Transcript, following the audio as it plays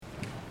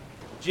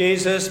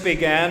Jesus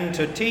began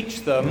to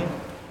teach them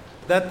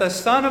that the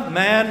Son of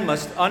Man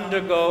must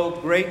undergo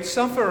great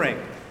suffering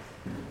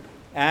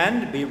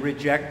and be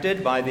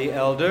rejected by the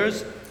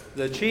elders,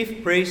 the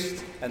chief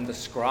priests, and the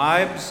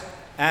scribes,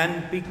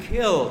 and be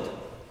killed.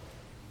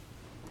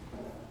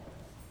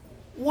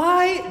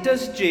 Why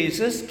does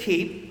Jesus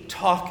keep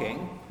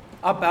talking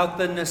about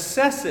the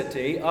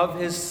necessity of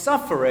his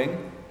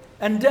suffering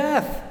and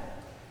death?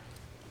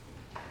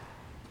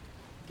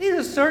 These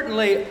are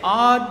certainly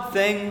odd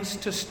things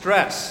to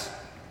stress,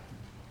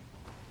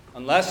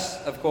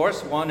 unless, of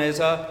course, one is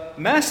a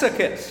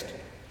masochist.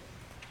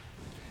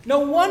 No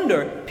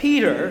wonder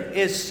Peter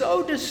is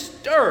so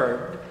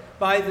disturbed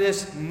by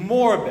this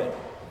morbid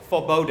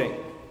foreboding.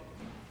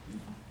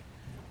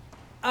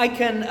 I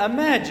can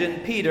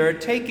imagine Peter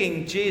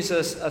taking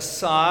Jesus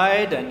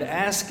aside and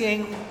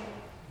asking,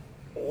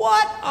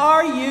 "What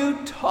are you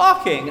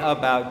talking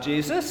about,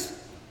 Jesus?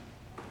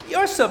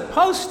 You're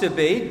supposed to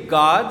be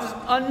God's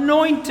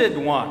anointed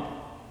one.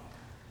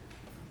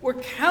 We're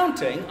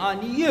counting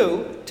on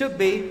you to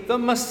be the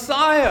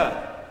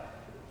Messiah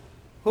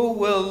who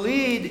will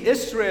lead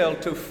Israel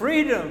to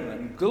freedom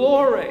and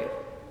glory.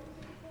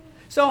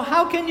 So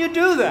how can you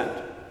do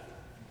that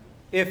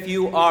if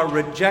you are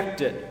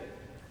rejected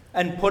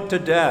and put to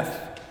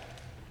death?"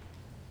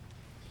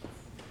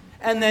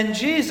 And then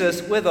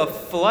Jesus, with a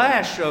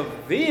flash of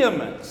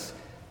vehemence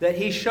that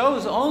he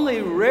shows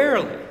only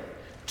rarely,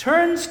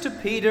 turns to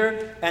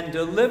Peter and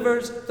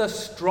delivers the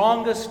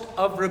strongest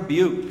of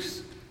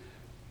rebukes.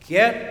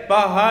 "Get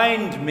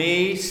behind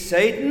me,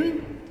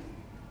 Satan.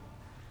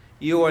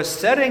 You are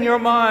setting your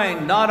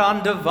mind not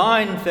on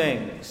divine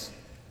things,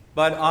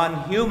 but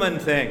on human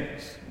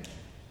things."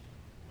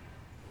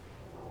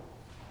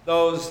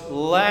 Those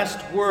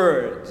last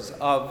words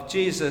of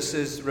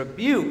Jesus'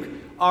 rebuke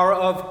are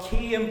of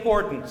key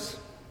importance.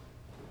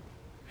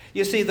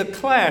 You see, the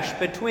clash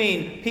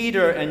between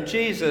Peter and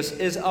Jesus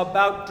is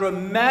about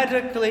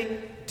dramatically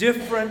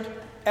different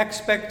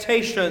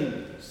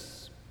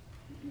expectations.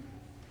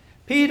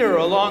 Peter,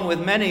 along with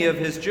many of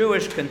his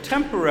Jewish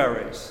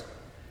contemporaries,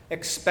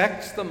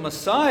 expects the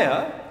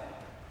Messiah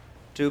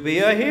to be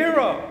a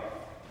hero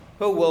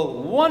who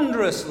will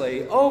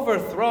wondrously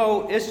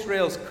overthrow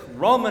Israel's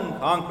Roman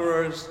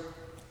conquerors,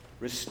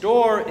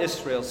 restore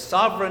Israel's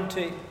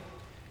sovereignty,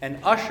 and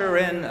usher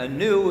in a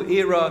new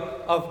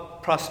era of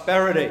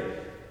prosperity.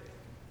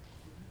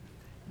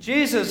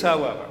 Jesus,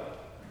 however,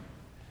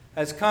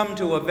 has come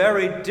to a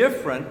very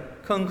different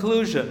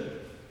conclusion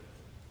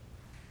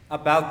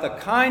about the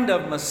kind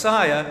of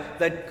Messiah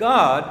that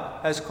God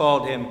has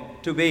called him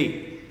to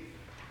be.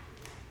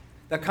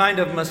 The kind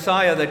of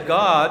Messiah that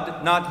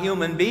God, not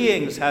human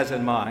beings, has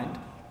in mind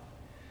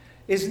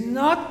is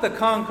not the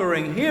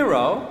conquering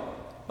hero,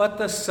 but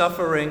the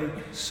suffering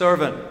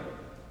servant.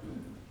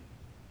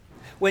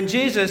 When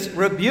Jesus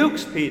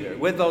rebukes Peter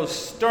with those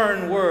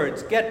stern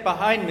words, "Get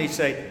behind me,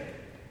 Satan,"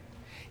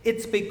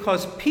 it's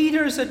because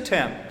Peter's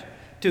attempt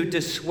to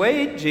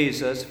dissuade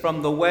Jesus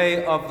from the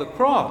way of the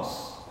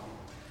cross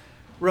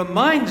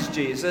reminds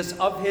Jesus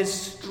of his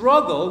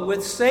struggle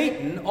with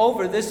Satan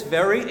over this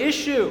very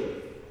issue.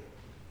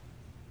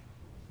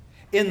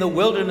 In the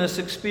wilderness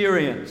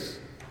experience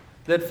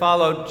that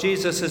followed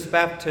Jesus'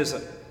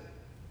 baptism,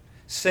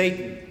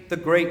 Satan, the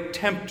great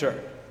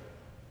tempter,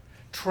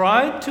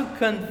 tried to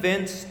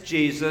convince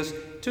Jesus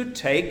to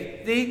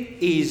take the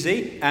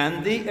easy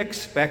and the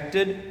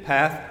expected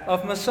path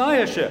of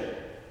messiahship.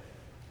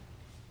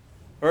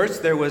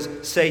 First, there was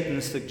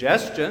Satan's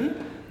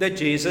suggestion that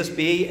Jesus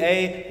be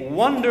a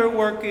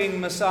wonder-working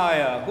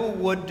Messiah who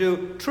would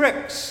do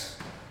tricks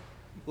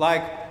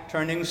like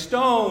turning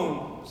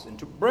stones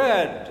into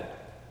bread.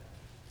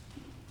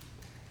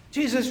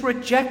 Jesus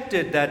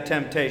rejected that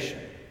temptation,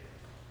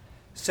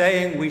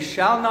 saying, "We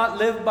shall not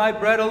live by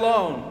bread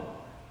alone,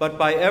 but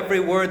by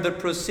every word that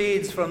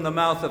proceeds from the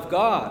mouth of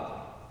God."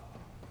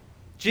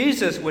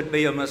 Jesus would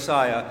be a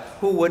Messiah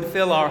who would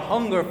fill our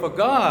hunger for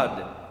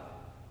God,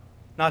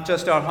 not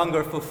just our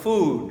hunger for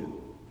food.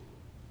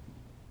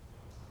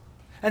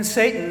 And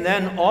Satan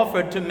then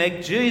offered to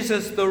make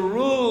Jesus the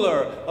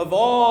ruler of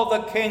all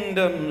the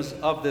kingdoms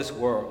of this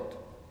world.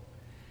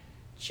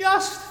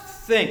 Just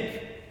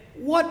think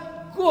what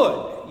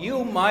good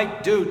you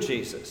might do,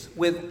 Jesus,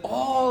 with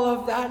all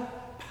of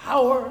that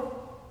power.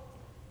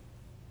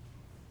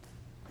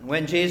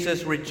 When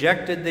Jesus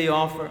rejected the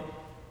offer,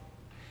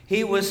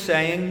 he was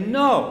saying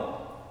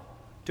no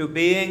to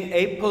being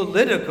a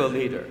political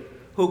leader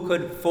who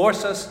could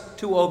force us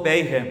to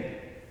obey him.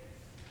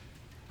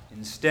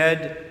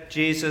 Instead,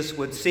 Jesus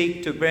would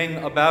seek to bring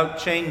about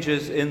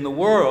changes in the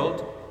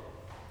world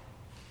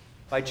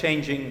by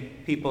changing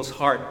people's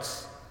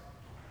hearts.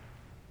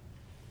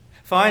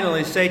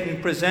 Finally,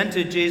 Satan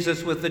presented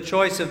Jesus with the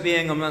choice of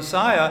being a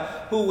Messiah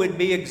who would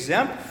be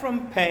exempt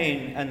from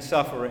pain and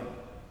suffering.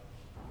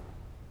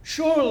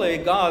 Surely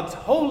God's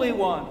Holy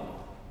One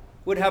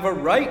would have a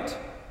right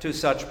to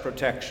such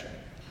protection.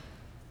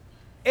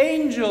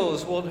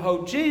 Angels would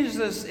hold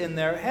Jesus in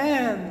their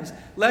hands,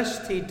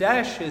 lest he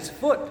dash his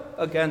foot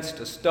against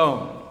a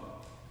stone.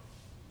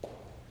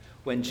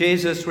 When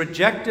Jesus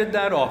rejected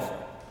that offer,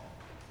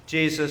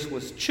 Jesus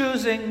was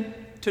choosing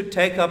to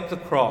take up the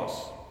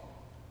cross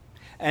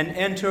and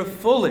enter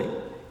fully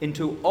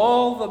into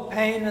all the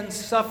pain and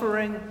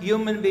suffering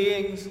human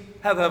beings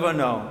have ever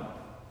known.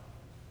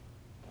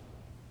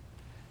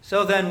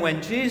 So then,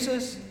 when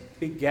Jesus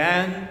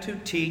began to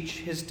teach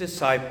his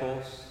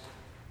disciples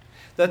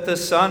that the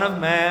Son of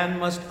Man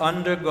must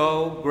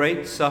undergo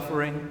great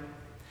suffering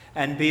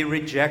and be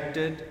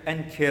rejected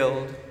and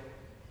killed,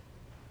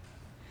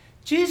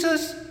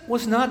 Jesus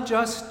was not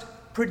just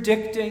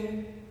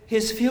predicting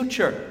his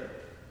future.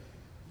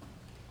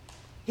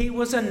 He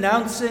was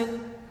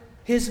announcing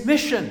his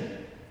mission,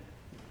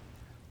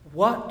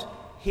 what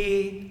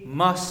he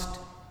must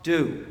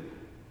do.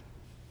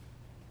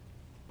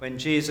 When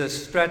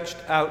Jesus stretched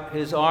out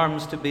his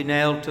arms to be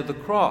nailed to the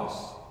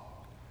cross,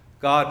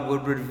 God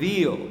would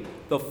reveal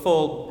the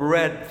full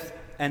breadth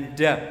and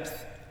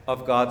depth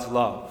of God's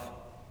love.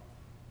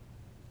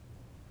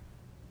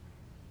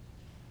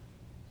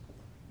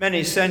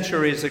 Many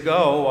centuries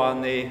ago,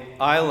 on the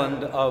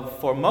island of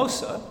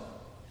Formosa,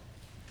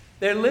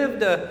 there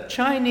lived a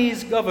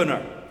Chinese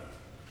governor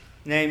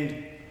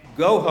named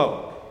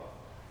Go-Ho.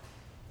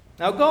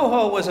 Now,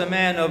 Go-Ho was a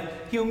man of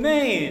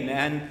humane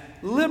and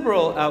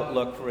liberal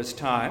outlook for his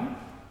time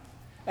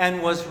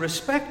and was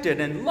respected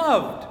and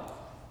loved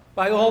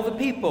by all the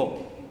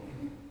people.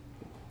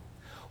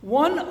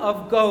 One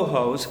of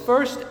Go-Ho's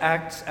first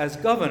acts as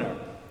governor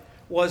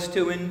was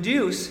to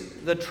induce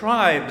the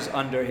tribes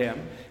under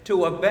him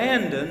to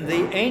abandon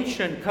the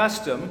ancient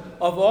custom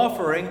of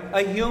offering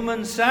a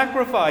human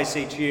sacrifice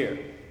each year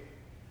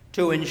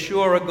to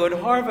ensure a good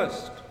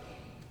harvest.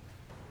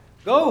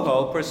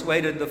 Go-Ho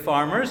persuaded the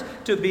farmers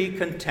to be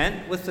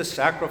content with the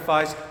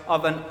sacrifice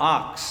of an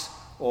ox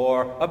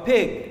or a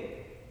pig.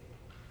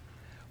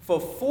 For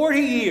 40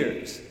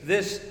 years,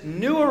 this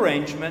new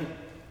arrangement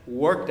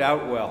worked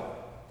out well.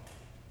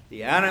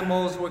 The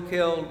animals were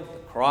killed, the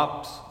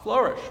crops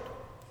flourished.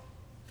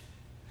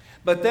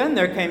 But then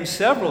there came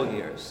several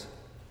years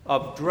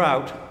of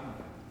drought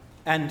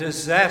and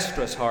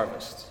disastrous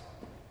harvests.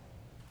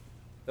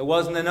 There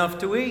wasn't enough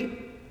to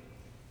eat.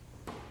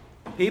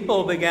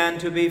 People began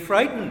to be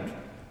frightened.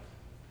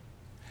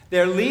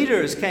 Their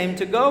leaders came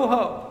to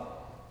Go-Ho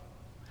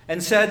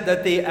and said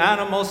that the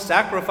animal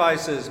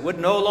sacrifices would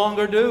no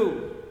longer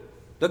do.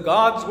 The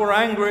gods were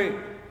angry.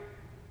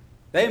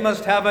 They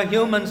must have a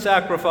human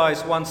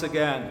sacrifice once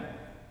again,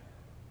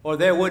 or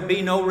there would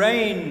be no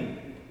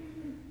rain.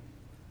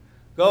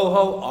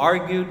 Go-Ho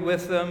argued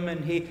with them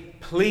and he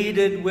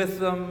pleaded with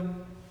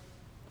them,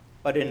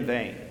 but in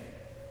vain.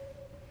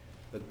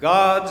 The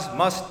gods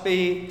must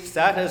be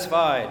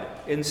satisfied,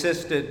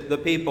 insisted the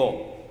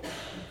people.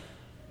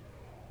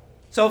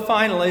 So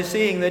finally,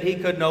 seeing that he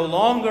could no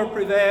longer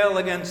prevail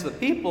against the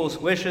people's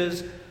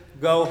wishes,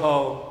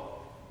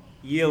 Go-Ho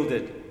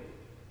yielded.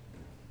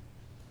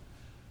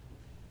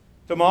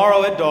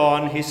 Tomorrow at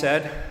dawn, he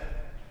said,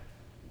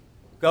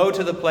 go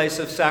to the place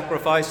of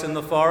sacrifice in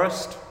the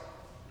forest,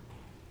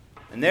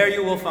 and there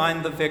you will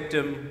find the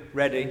victim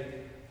ready.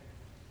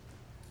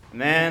 A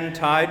man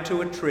tied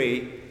to a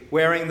tree,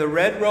 wearing the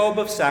red robe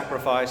of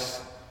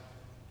sacrifice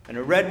and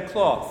a red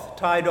cloth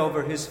tied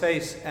over his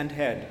face and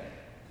head.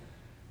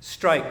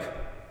 Strike,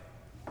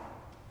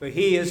 for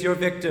he is your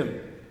victim.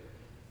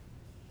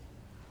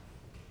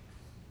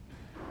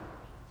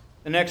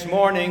 The next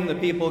morning, the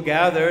people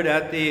gathered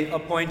at the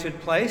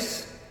appointed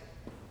place,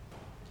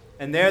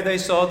 and there they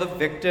saw the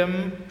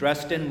victim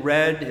dressed in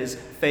red, his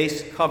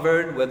face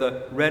covered with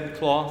a red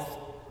cloth.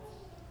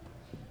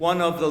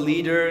 One of the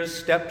leaders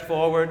stepped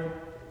forward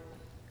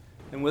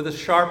and with a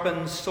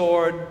sharpened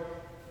sword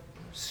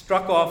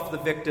struck off the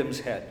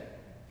victim's head.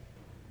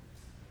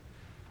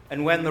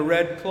 And when the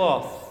red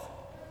cloth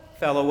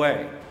fell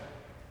away,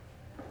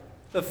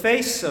 the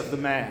face of the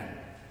man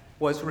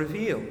was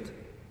revealed.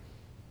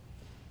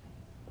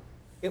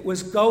 It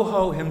was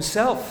Go-Ho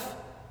himself.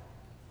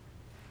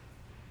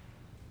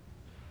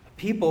 The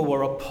people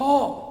were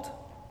appalled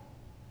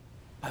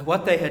by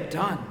what they had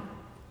done.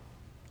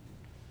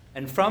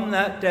 And from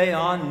that day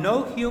on,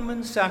 no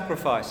human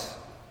sacrifice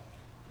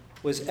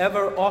was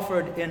ever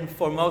offered in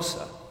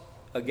Formosa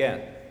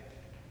again.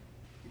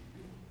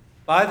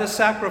 By the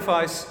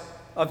sacrifice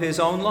of his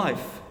own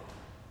life,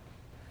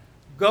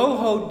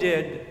 Go-Ho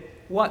did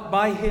what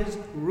by his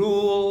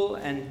rule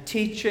and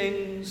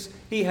teachings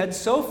he had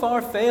so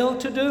far failed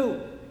to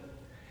do.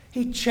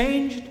 He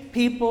changed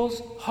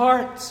people's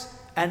hearts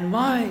and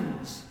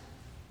minds.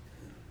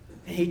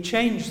 He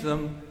changed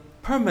them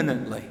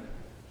permanently.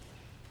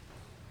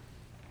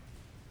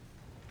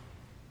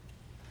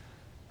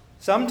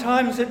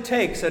 Sometimes it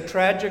takes a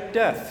tragic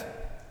death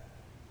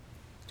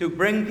to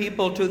bring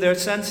people to their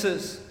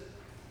senses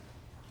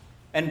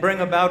and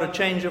bring about a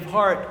change of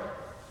heart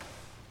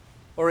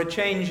or a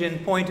change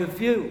in point of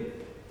view.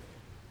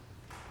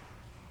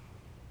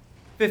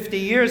 50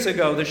 years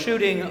ago, the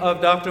shooting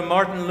of Dr.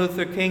 Martin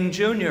Luther King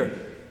Jr.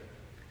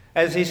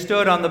 as he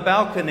stood on the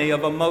balcony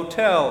of a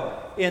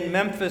motel in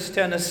Memphis,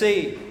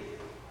 Tennessee,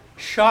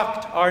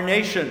 shocked our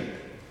nation.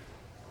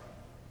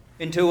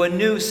 into a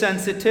new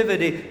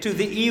sensitivity to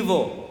the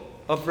evil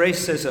of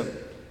racism.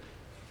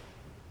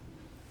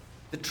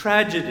 The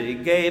tragedy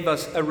gave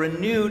us a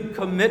renewed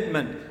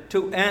commitment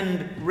to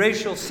end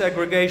racial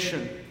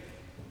segregation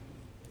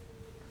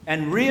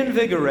and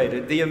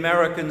reinvigorated the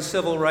American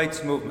civil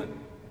rights movement.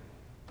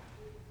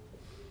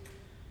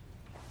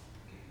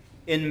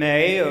 In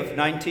May of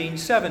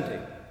 1970,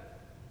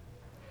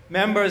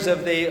 members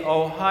of the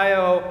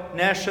Ohio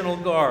National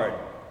Guard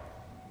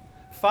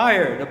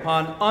fired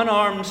upon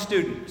unarmed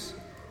students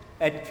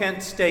at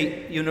Kent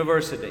State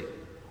University.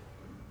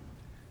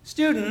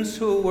 Students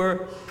who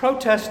were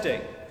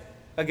protesting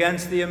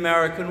against the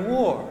American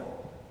war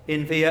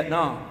in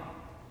Vietnam.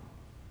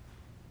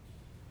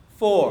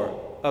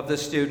 4 of the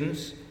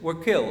students were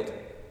killed.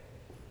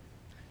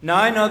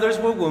 9 others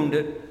were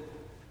wounded,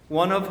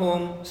 one of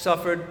whom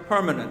suffered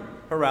permanent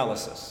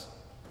paralysis.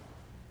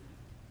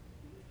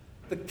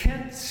 The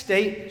Kent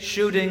State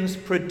shootings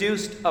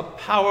produced a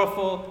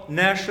powerful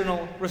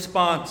national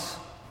response.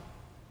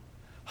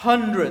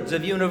 Hundreds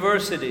of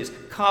universities,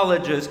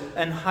 colleges,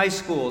 and high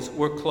schools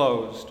were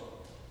closed,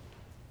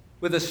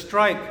 with a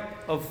strike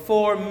of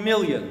 4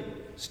 million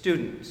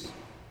students.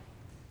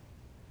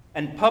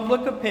 And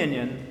public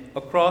opinion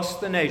across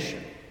the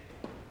nation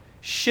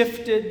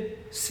shifted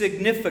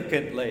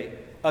significantly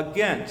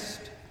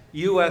against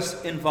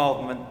U.S.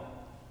 involvement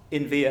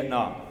in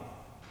Vietnam.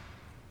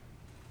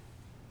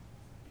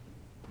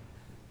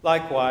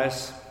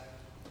 Likewise,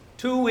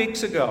 2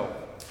 weeks ago,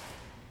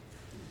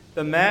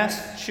 the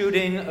mass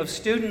shooting of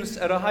students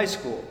at a high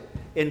school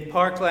in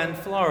Parkland,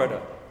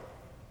 Florida,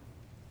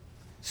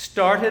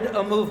 started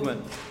a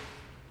movement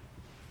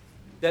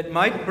that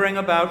might bring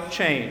about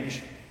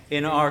change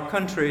in our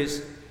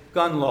country's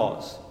gun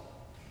laws.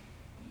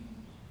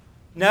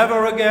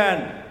 Never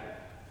again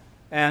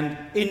and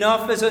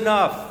enough is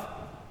enough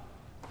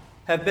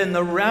have been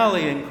the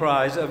rallying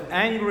cries of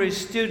angry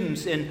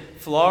students in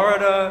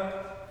Florida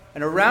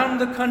and around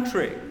the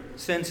country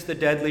since the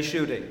deadly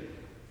shooting.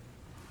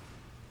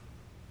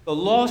 The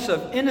loss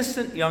of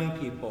innocent young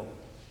people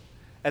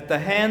at the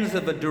hands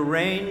of a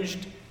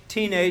deranged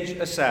teenage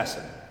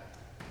assassin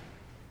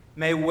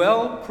may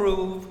well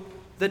prove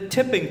the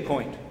tipping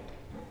point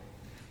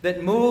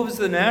that moves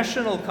the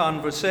national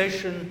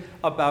conversation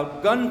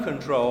about gun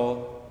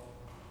control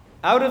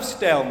out of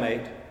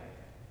stalemate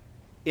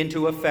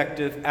into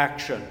effective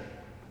action.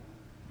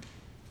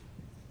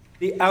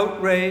 The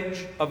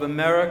outrage of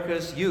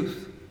America's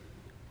youth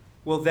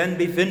will then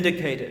be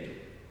vindicated,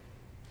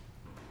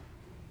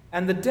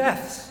 and the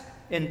deaths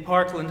in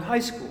Parkland High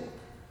School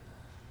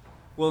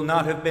will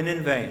not have been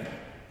in vain.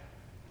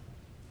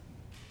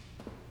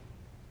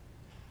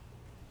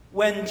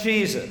 When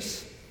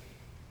Jesus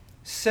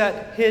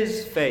set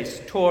his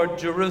face toward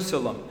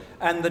Jerusalem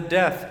and the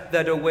death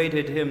that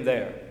awaited him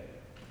there,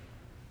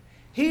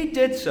 he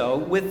did so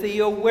with the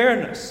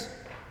awareness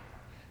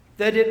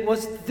that it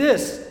was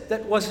this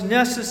that was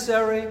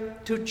necessary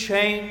to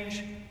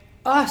change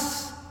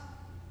us.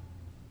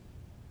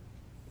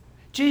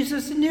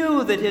 Jesus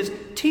knew that his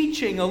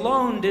teaching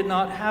alone did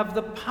not have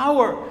the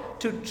power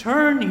to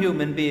turn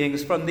human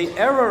beings from the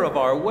error of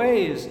our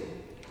ways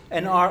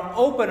and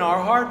open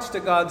our hearts to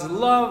God's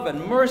love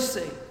and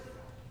mercy.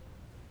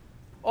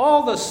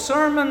 All the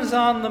sermons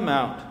on the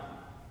Mount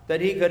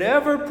that he could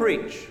ever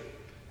preach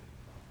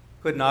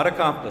could not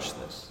accomplish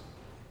this.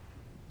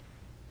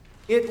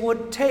 It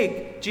would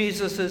take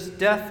Jesus'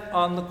 death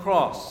on the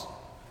cross,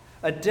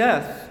 a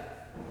death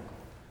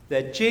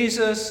that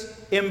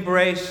Jesus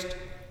embraced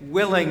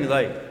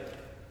willingly,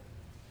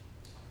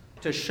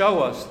 to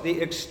show us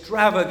the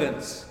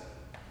extravagance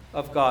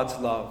of God's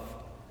love.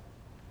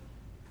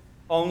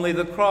 Only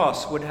the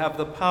cross would have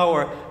the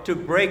power to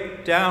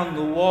break down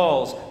the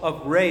walls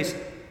of race,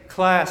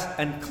 class,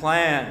 and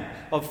clan,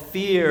 of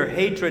fear,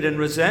 hatred, and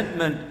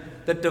resentment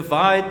that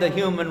divide the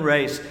human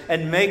race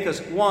and make us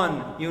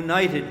one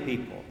united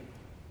people.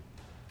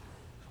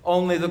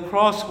 Only the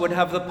cross would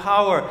have the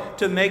power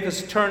to make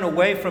us turn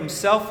away from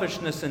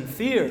selfishness and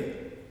fear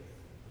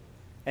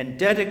and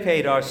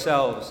dedicate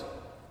ourselves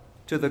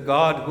to the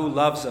God who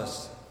loves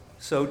us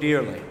so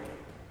dearly.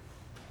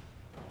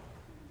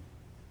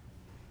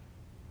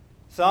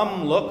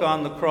 Some look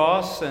on the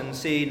cross and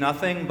see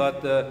nothing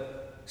but the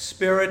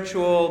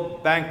spiritual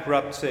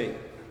bankruptcy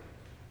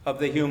of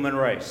the human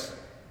race.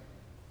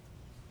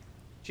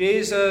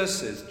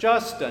 Jesus is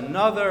just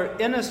another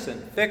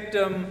innocent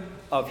victim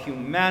of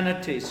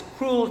humanity's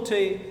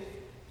cruelty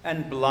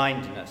and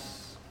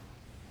blindness.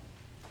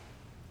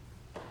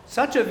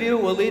 Such a view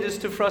will lead us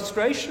to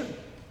frustration,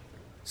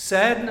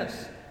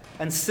 sadness,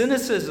 and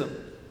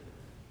cynicism.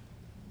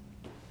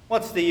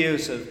 What's the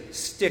use of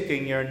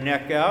sticking your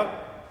neck out?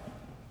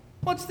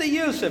 What's the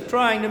use of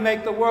trying to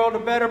make the world a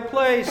better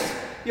place?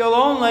 You'll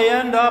only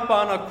end up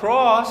on a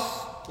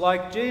cross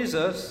like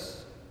Jesus.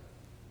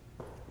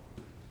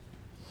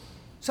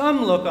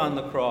 Some look on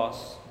the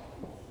cross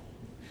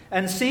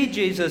and see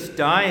Jesus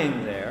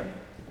dying there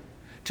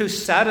to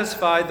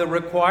satisfy the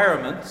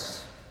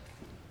requirements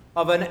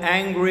of an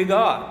angry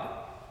God.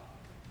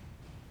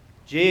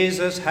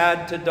 Jesus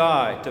had to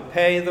die to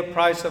pay the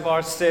price of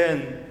our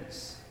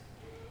sins.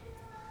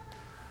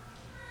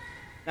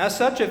 Now,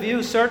 such a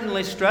view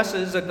certainly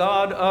stresses a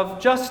God of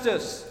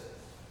justice,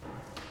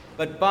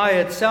 but by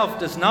itself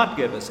does not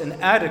give us an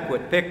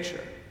adequate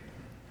picture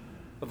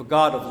of a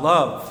God of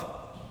love.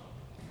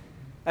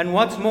 And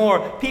what's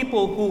more,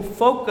 people who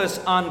focus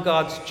on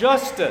God's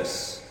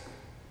justice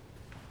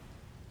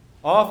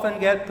often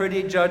get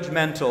pretty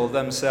judgmental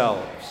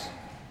themselves.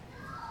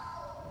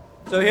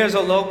 So here's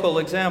a local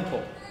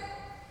example.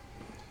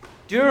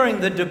 During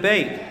the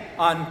debate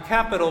on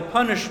capital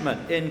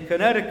punishment in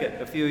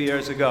Connecticut a few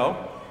years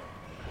ago,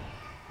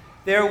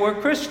 there were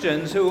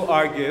Christians who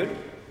argued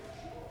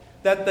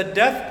that the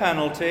death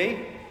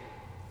penalty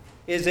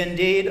is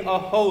indeed a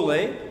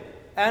holy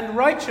and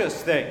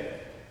righteous thing.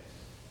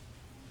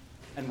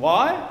 And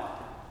why?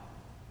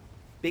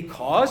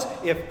 Because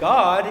if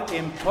God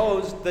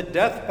imposed the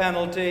death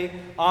penalty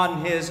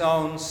on his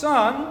own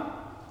Son,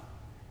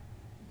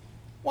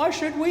 why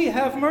should we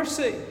have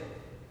mercy?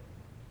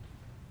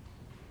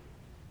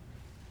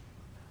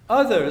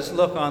 Others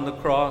look on the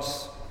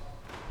cross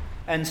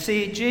and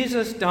see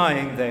Jesus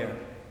dying there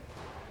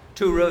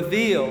to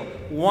reveal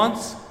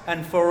once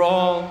and for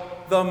all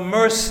the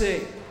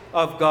mercy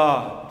of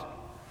God.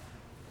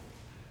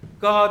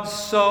 God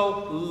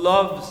so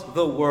loves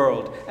the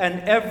world and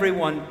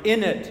everyone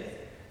in it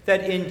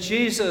that in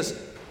Jesus,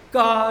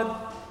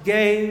 God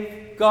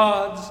gave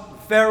God's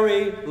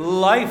very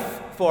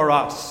life for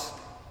us.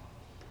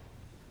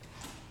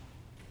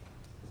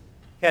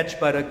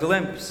 Catch but a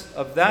glimpse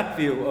of that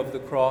view of the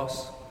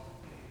cross,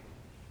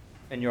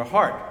 and your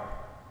heart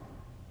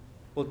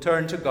will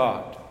turn to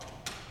God.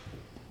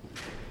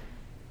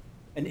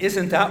 And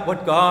isn't that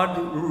what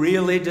God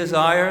really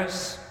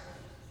desires?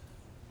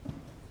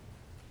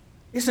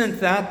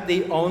 Isn't that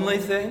the only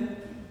thing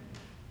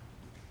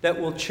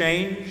that will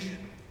change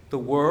the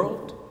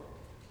world?